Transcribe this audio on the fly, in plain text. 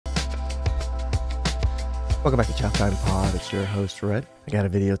Welcome back to Chow Time Pod. It's your host, Red. I got a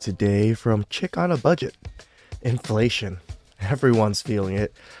video today from Chick on a Budget. Inflation. Everyone's feeling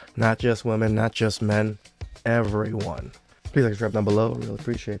it. Not just women, not just men. Everyone. Please like, subscribe down below. I really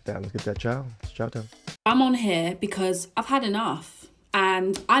appreciate that. Let's get that chow. It's chow time. I'm on here because I've had enough.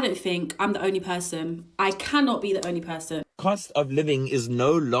 And I don't think I'm the only person. I cannot be the only person. Cost of living is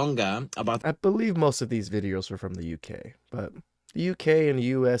no longer about... I believe most of these videos are from the UK, but the UK and the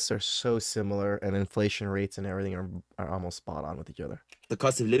US are so similar, and inflation rates and everything are almost spot on with each other. the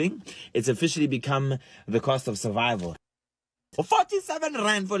cost of living. It's officially become the cost of survival. For 47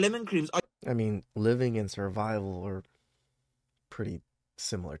 Rand for lemon creams. I mean, living and survival are pretty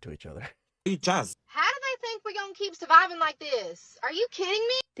similar to each other. You just... How do they think we're gonna keep surviving like this? Are you kidding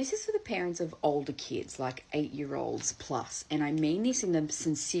me? This is for the parents of older kids, like 8-year-olds plus, and I mean this in the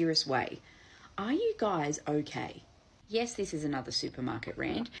sincerest way. Are you guys okay? Yes, this is another supermarket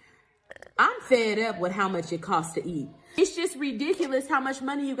rant. I'm fed up with how much it costs to eat. It's just ridiculous how much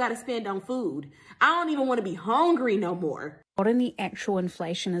money you gotta spend on food. I don't even want to be hungry no more. What in the actual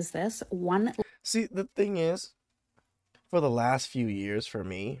inflation is this? See, the thing is, for the last few years for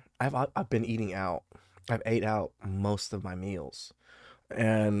me, I've been eating out. I've ate out most of my meals.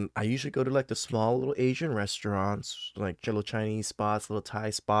 And I usually go to like the small little Asian restaurants, like little Chinese spots, little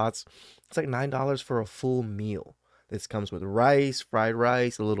Thai spots. It's like $9 for a full meal. This comes with rice, fried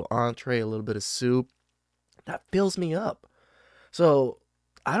rice, a little entree, a little bit of soup. That fills me up. So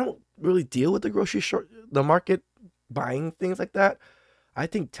I don't really deal with the market buying things like that. I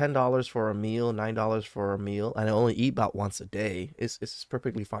think $10 for a meal, $9 for a meal, and I only eat about once a day. It's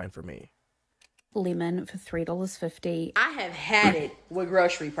perfectly fine for me. Lemon for $3.50. I have had it with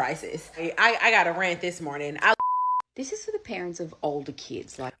grocery prices. I got a rant this morning. This is for the parents of older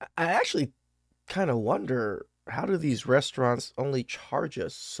kids, like... I actually kind of wonder, how do these restaurants only charge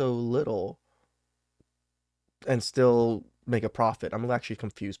us so little and still make a profit? I'm actually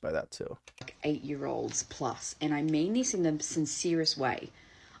confused by that too. 8-year-olds plus, and I mean this in the sincerest way.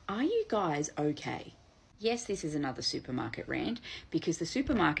 Are you guys okay? Yes, this is another supermarket rant, because the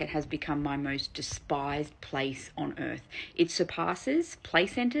supermarket has become my most despised place on earth. It surpasses play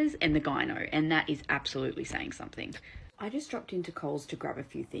centres and the gyno, and that is absolutely saying something. I just dropped into Coles to grab a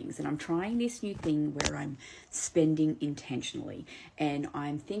few things, and I'm trying this new thing where I'm spending intentionally, and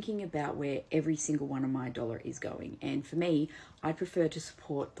I'm thinking about where every single one of my dollar is going. And for me, I prefer to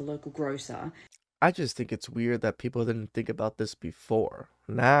support the local grocer. I just think it's weird that people didn't think about this before.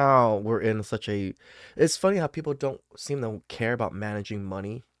 Now we're in such a... It's funny how people don't seem to care about managing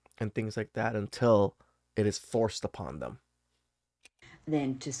money and things like that until it is forced upon them.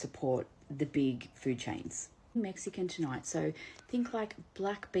 Than to support the big food chains. Mexican tonight, so think like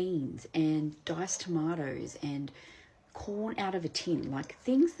black beans and diced tomatoes and corn out of a tin, like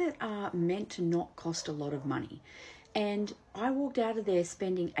things that are meant to not cost a lot of money. And I walked out of there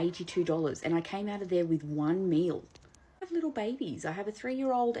spending $82, and I came out of there with one meal. I have little babies. I have a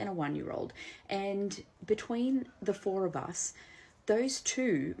 3-year-old and a 1-year-old, and between the 4 of us, those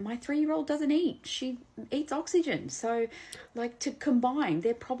two, my 3-year-old doesn't eat. She eats oxygen. So, like, to combine,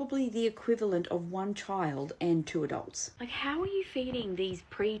 they're probably the equivalent of 1 child and 2 adults. Like, how are you feeding these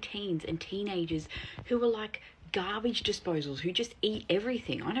pre-teens and teenagers who are like garbage disposals, who just eat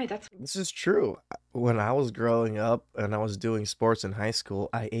everything? I know that's... This is true. When I was growing up and I was doing sports in high school,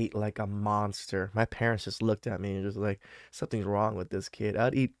 I ate like a monster. My parents just looked at me and just like, something's wrong with this kid.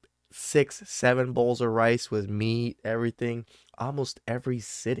 I'd eat 6, 7 bowls of rice with meat, everything, almost every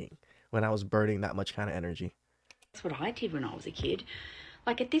sitting when I was burning that much kind of energy. That's what I did when I was a kid.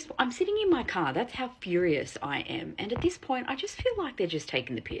 Like at this, I'm sitting in my car. That's how furious I am. And at this point, I just feel like they're just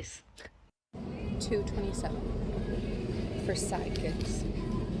taking the piss. $2.27 for sidekicks.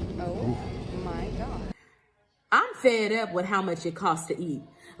 Oh my God. I'm fed up with how much it costs to eat.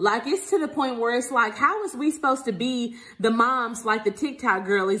 Like, it's to the point where it's like, how is we supposed to be the moms like the TikTok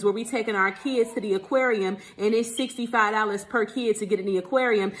girlies where we taking our kids to the aquarium and it's $65 per kid to get in the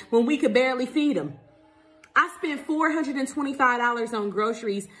aquarium when we could barely feed them? I spent $425 on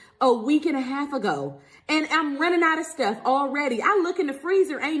groceries a week and a half ago, and I'm running out of stuff already. I look in the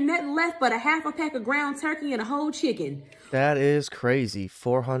freezer, ain't nothing left but a half a pack of ground turkey and a whole chicken. That is crazy.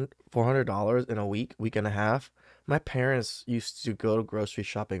 $400 in a week and a half. My parents used to go to grocery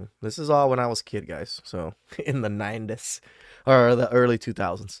shopping. This is all when I was a kid, guys. So in the 90s or the early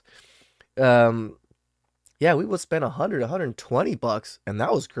 2000s. Yeah, we would spend $120, and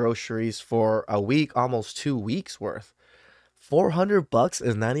that was groceries for a week, almost 2 weeks worth. $400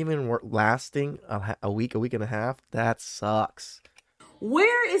 is not even lasting a week and a half. That sucks.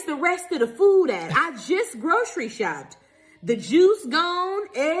 Where is the rest of the food at? I just grocery shopped. The juice gone,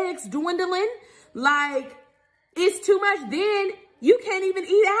 eggs dwindling. Like, It's too much. Then you can't even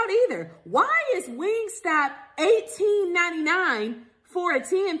eat out either. Why is Wingstop $18.99 for a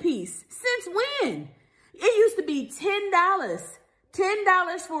 10-piece? Since when? It used to be $10.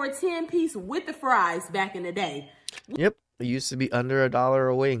 $10 for a 10-piece with the fries back in the day. Yep. It used to be under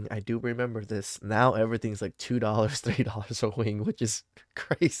 $1 a wing. I do remember this. Now everything's like $2, $3 a wing, which is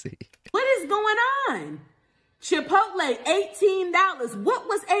crazy. What is going on? Chipotle, $18. What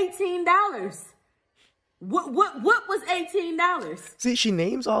was $18? What was $18? See, she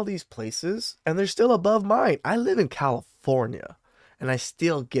names all these places and they're still above mine. I live in California and I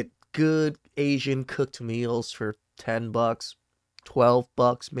still get good Asian cooked meals for $10,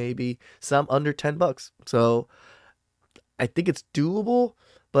 $12 maybe, some under $10. So I think it's doable,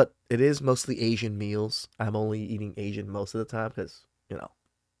 but it is mostly Asian meals. I'm only eating Asian most of the time because, you know,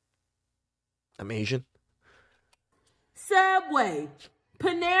 I'm Asian. Subway,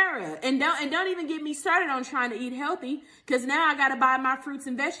 Panera, and don't even get me started on trying to eat healthy, because now I got to buy my fruits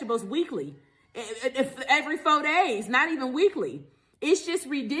and vegetables weekly, every 4 days, not even weekly. It's just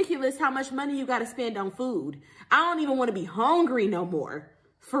ridiculous how much money you got to spend on food. I don't even want to be hungry no more,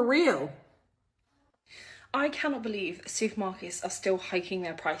 for real. I cannot believe supermarkets are still hiking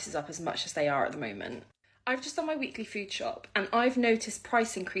their prices up as much as they are at the moment. I've just done my weekly food shop and I've noticed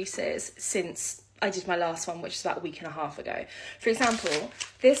price increases since I did my last one, which is about a week and a half ago. For example,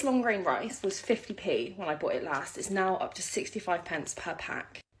 this long grain rice was 50p when I bought it last. It's now up to 65 pence per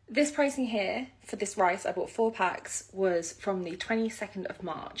pack. This pricing here for this rice, I bought 4 packs, was from the 22nd of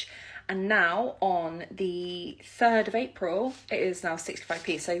March. And now on the 3rd of April, it is now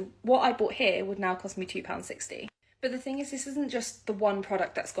 65p. So what I bought here would now cost me £2.60. But the thing is, this isn't just the one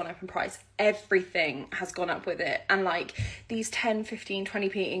product that's gone up in price. Everything has gone up with it. And like these 10, 15,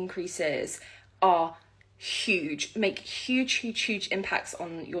 20p increases are huge, make huge impacts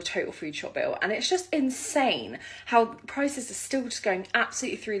on your total food shop bill. And it's just insane how prices are still just going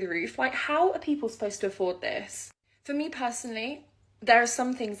absolutely through the roof. Like, how are people supposed to afford this? For me personally, there are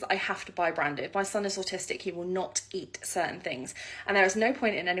some things that I have to buy branded. My son is autistic, he will not eat certain things. And there is no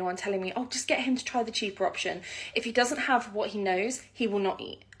point in anyone telling me, oh, just get him to try the cheaper option. If he doesn't have what he knows, he will not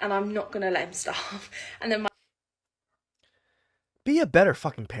eat. And I'm not going to let him starve. And then Be a better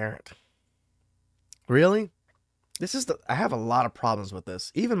fucking parent. Really? I have a lot of problems with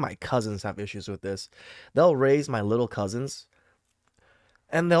this. Even my cousins have issues with this. They'll raise my little cousins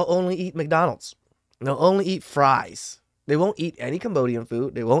and they'll only eat McDonald's. They'll only eat fries. They won't eat any Cambodian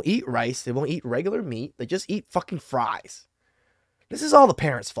food. They won't eat rice. They won't eat regular meat. They just eat fucking fries. This is all the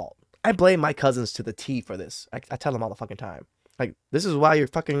parents' fault. I blame my cousins to the T for this. I tell them all the fucking time. Like, this is why your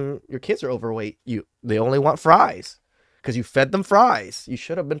kids are overweight. They only want fries. Because you fed them fries. You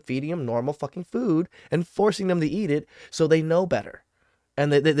should have been feeding them normal fucking food and forcing them to eat it so they know better.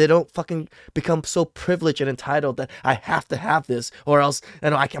 And they don't fucking become so privileged and entitled that I have to have this or else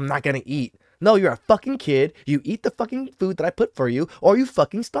I'm not going to eat. No, you're a fucking kid. You eat the fucking food that I put for you or you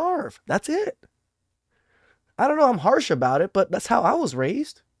fucking starve. That's it. I don't know, I'm harsh about it, but that's how I was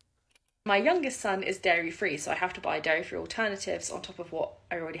raised. my youngest son is dairy-free, so I have to buy dairy-free alternatives on top of what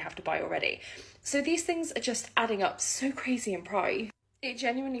I already have to buy already. So these things are just adding up so crazy in price. It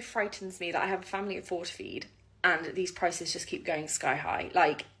genuinely frightens me that I have a family of 4 to feed and these prices just keep going sky high.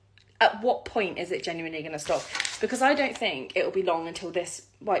 Like, at what point is it genuinely going to stop? Because I don't think it'll be long until this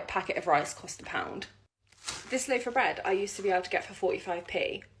white packet of rice costs £1. This loaf of bread I used to be able to get for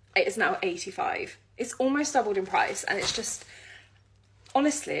 45p. It is now 85. It's almost doubled in price, and it's just,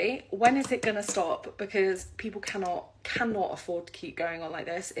 honestly, when is it going to stop? Because people cannot afford to keep going on like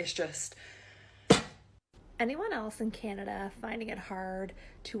this. It's just... Anyone else in Canada finding it hard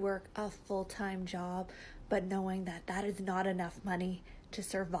to work a full-time job, but knowing that that is not enough money to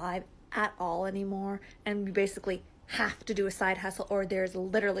survive at all anymore, and you basically have to do a side hustle or there's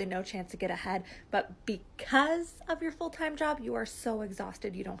literally no chance to get ahead, but because of your full-time job, you are so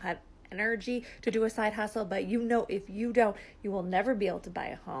exhausted, you don't have energy to do a side hustle, but you know if you don't, you will never be able to buy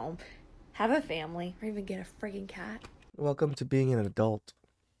a home, have a family, or even get a friggin' cat. Welcome to being an adult.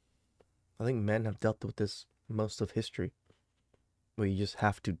 I think men have dealt with this most of history. We just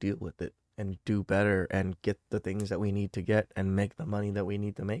have to deal with it and do better and get the things that we need to get and make the money that we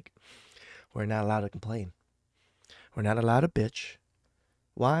need to make. We're not allowed to complain. We're not allowed to bitch.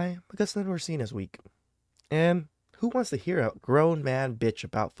 Why? Because then we're seen as weak. And who wants to hear a grown man bitch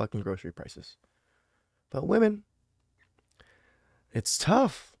about fucking grocery prices? But women, it's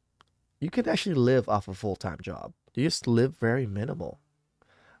tough. You can actually live off a full-time job. You just live very minimal.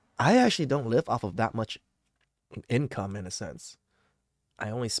 I actually don't live off of that much income in a sense. I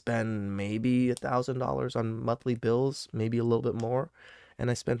only spend maybe $1,000 on monthly bills, maybe a little bit more. and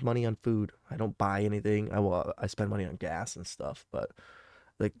I spend money on food. I don't buy anything. I spend money on gas and stuff, but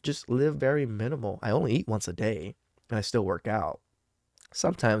like just live very minimal. I only eat once a day, and I still work out.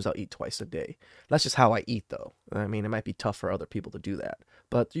 Sometimes I'll eat twice a day. That's just how I eat, though. I mean, it might be tough for other people to do that,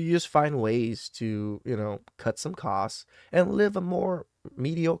 but you just find ways to, cut some costs and live a more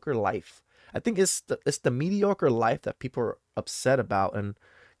mediocre life. I think it's the mediocre life that people are upset about and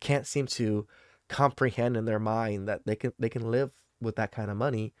can't seem to comprehend in their mind that they can live with that kind of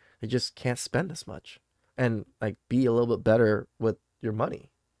money. They just can't spend as much and like be a little bit better with your money.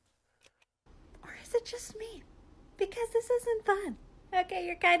 Or is it just me? Because this isn't fun. Okay,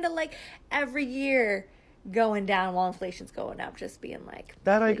 you're kind of like every year going down while inflation's going up, just being like,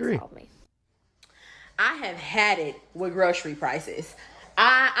 that I agree. Help me. I have had it with grocery prices.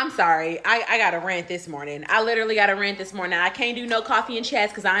 I'm sorry. I got a rant this morning. I literally got a rant this morning. I can't do no coffee and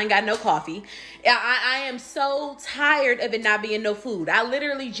chats because I ain't got no coffee. I am so tired of it not being no food. I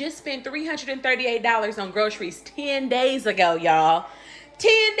literally just spent $338 on groceries 10 days ago, y'all.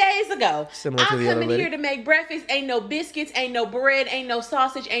 10 days ago. Similar to the I'm other coming lady. here to make breakfast. Ain't no biscuits, ain't no bread, ain't no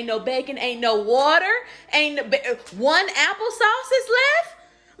sausage, ain't no bacon, ain't no water, ain't no, one applesauce is left.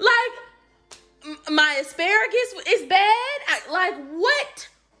 Like, my asparagus is bad.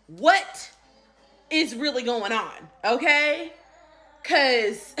 What is really going on? Okay,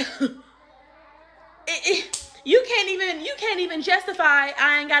 cause you can't even justify.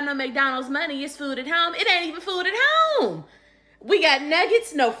 I ain't got no McDonald's money. It's food at home. It ain't even food at home. We got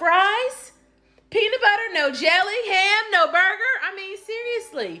nuggets, no fries, peanut butter, no jelly, ham, no burger. I mean,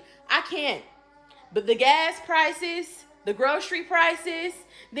 seriously, I can't. But the gas prices, the grocery prices,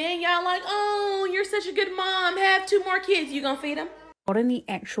 then y'all like, oh, you're such a good mom. Have 2 more kids. You gonna feed them? What in the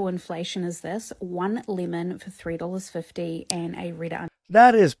actual inflation is this? One lemon for $3.50 and a red onion.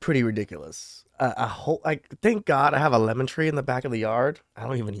 That is pretty ridiculous. Thank God I have a lemon tree in the back of the yard. I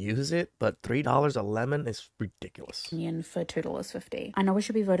don't even use it, but $3 a lemon is ridiculous. Onion for $2.50. I know we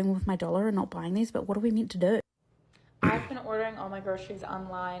should be voting with my dollar and not buying these, but what are we meant to do? I've been ordering all my groceries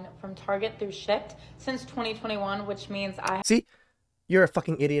online from Target through Shipt since 2021, which means See, you're a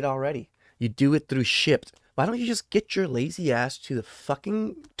fucking idiot already. You do it through Shipt. Why don't you just get your lazy ass to the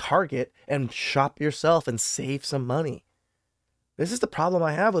fucking Target and shop yourself and save some money? This is the problem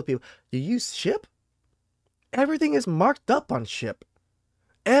I have with people. You use Shipt? Everything is marked up on Shipt.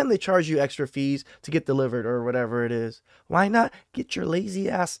 And they charge you extra fees to get delivered or whatever it is. Why not get your lazy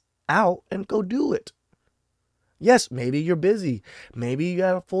ass out and go do it? Yes, maybe you're busy. Maybe you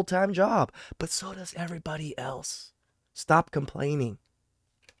got a full-time job. But so does everybody else. Stop complaining.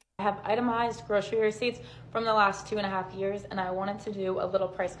 I have itemized grocery receipts from the last 2.5 years, and I wanted to do a little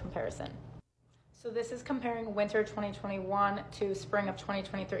price comparison. So this is comparing winter 2021 to spring of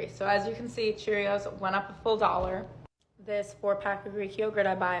 2023. So as you can see, Cheerios went up a full $1. This 4-pack of Greek yogurt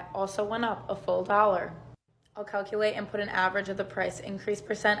I buy also went up a full $1. I'll calculate and put an average of the price increase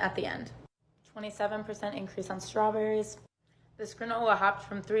percent at the end. 27% increase on strawberries. This granola hopped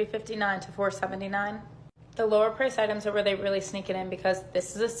from $3.59 to $4.79. The lower price items are where they really sneak it in because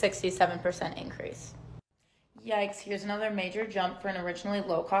this is a 67% increase. Yikes, here's another major jump for an originally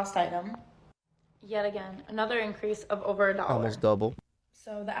low-cost item. Yet again, another increase of over $1. Almost double.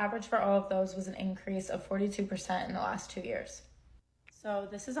 So the average for all of those was an increase of 42% in the last 2 years. So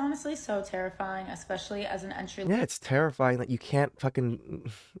this is honestly so terrifying, especially as an entry. Yeah, it's terrifying that you can't fucking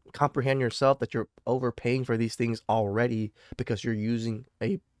comprehend yourself that you're overpaying for these things already because you're using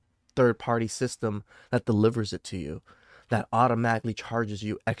a third-party system that delivers it to you, that automatically charges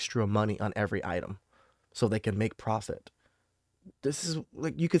you extra money on every item so they can make profit. This is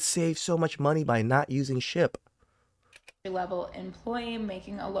like, you could save so much money by not using Shipt. Level employee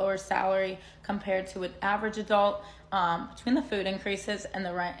making a lower salary compared to an average adult, between the food increases and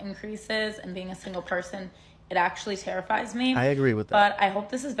the rent increases and being a single person, it actually terrifies me. I agree with that. But I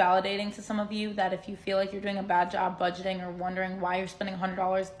hope this is validating to some of you that if you feel like you're doing a bad job budgeting or wondering why you're spending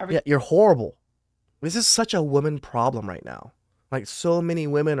 $100 every... Yeah, you're horrible. This is such a woman problem right now. Like, so many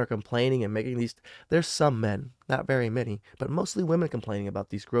women are complaining and making these... There's some men, not very many, but mostly women complaining about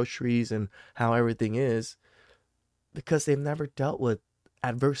these groceries and how everything is because they've never dealt with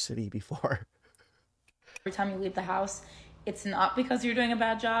adversity before. Every time you leave the house, it's not because you're doing a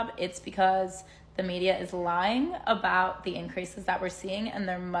bad job. It's because the media is lying about the increases that we're seeing, and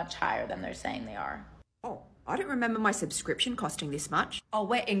they're much higher than they're saying they are. Oh, I don't remember my subscription costing this much. Oh,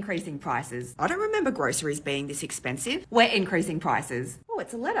 we're increasing prices. I don't remember groceries being this expensive. We're increasing prices. Oh,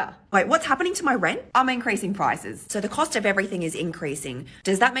 it's a letter. Wait, what's happening to my rent? I'm increasing prices. So the cost of everything is increasing.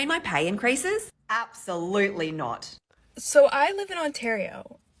 Does that mean my pay increases? Absolutely not. So I live in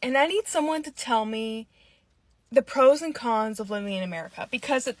Ontario, and I need someone to tell me the pros and cons of living in America,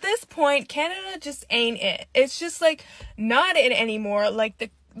 because at this point, Canada just ain't it. It's just like not it anymore. Like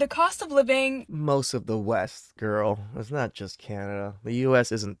the cost of living. Most of the West, girl. It's not just Canada. The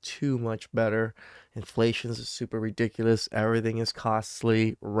US isn't too much better. Inflation is super ridiculous. Everything is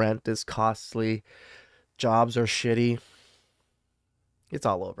costly. Rent is costly. Jobs are shitty. It's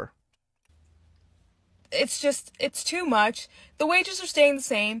all over. It's too much. The wages are staying the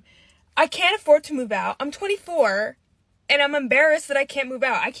same. I can't afford to move out. I'm 24 and I'm embarrassed that I can't move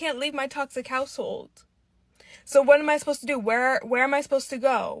out. I can't leave my toxic household. So what am I supposed to do? Where am I supposed to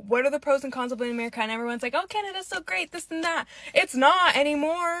go? What are the pros and cons of living in America? And everyone's like, oh, Canada's so great, this and that. It's not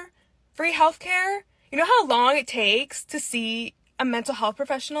anymore. Free healthcare. You know how long it takes to see a mental health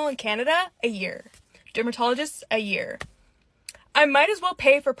professional in Canada? A year. Dermatologist? A year. I might as well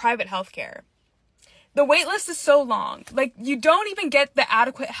pay for private healthcare. The wait list is so long. Like, you don't even get the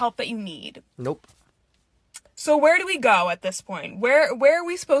adequate help that you need. Nope. So where do we go at this point? Where are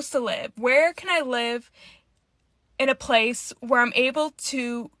we supposed to live? Where can I live in a place where I'm able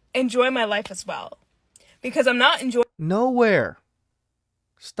to enjoy my life as well? Because I'm not enjoying... Nowhere.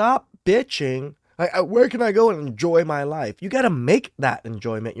 Stop bitching. Where can I go and enjoy my life? You got to make that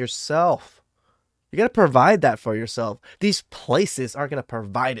enjoyment yourself. You got to provide that for yourself. These places aren't going to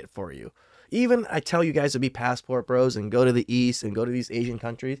provide it for you. Even I tell you guys to be passport bros and go to the East and go to these Asian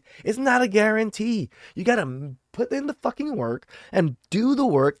countries. It's not a guarantee. You got to put in the fucking work and do the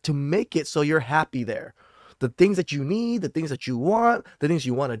work to make it so you're happy there. The things that you need, the things that you want, the things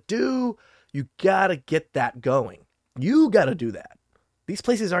you want to do, you got to get that going. You got to do that. These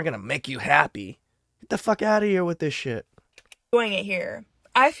places aren't going to make you happy. Get the fuck out of here with this shit. Doing it here.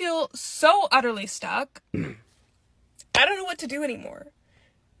 I feel so utterly stuck. I don't know what to do anymore.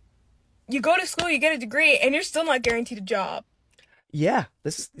 You go to school, you get a degree, and you're still not guaranteed a job. Yeah,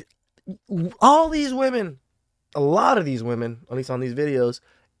 this is all these women, a lot of these women, at least on these videos,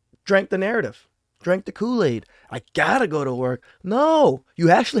 drank the narrative, drank the Kool-Aid. I gotta go to work. No, you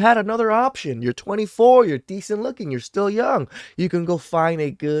actually had another option. You're 24, you're decent looking, you're still young. You can go find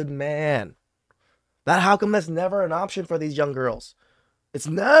a good man. How come that's never an option for these young girls? It's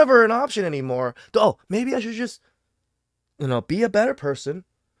never an option anymore. Oh, maybe I should just, be a better person.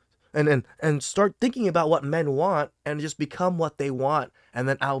 And start thinking about what men want and just become what they want, and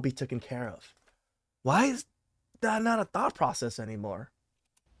then I'll be taken care of. Why is that not a thought process anymore?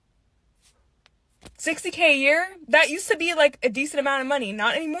 $60K a year? That used to be like a decent amount of money.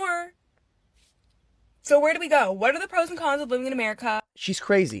 Not anymore. So where do we go? What are the pros and cons of living in America? She's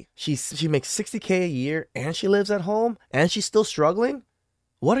crazy. She makes $60K a year and she lives at home and she's still struggling?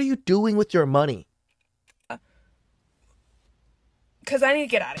 What are you doing with your money? Because I need to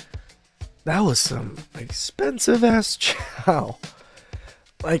get out of here. That was some expensive ass chow.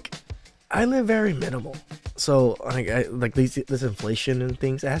 Like, I live very minimal. So, this inflation and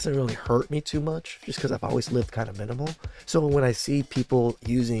things, it hasn't really hurt me too much. Just because I've always lived kind of minimal. So when I see people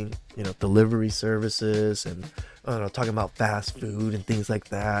using, delivery services and, talking about fast food and things like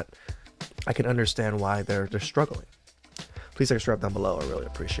that, I can understand why they're struggling. Please subscribe down below. I really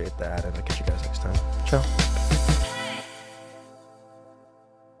appreciate that. And I'll catch you guys next time. Ciao.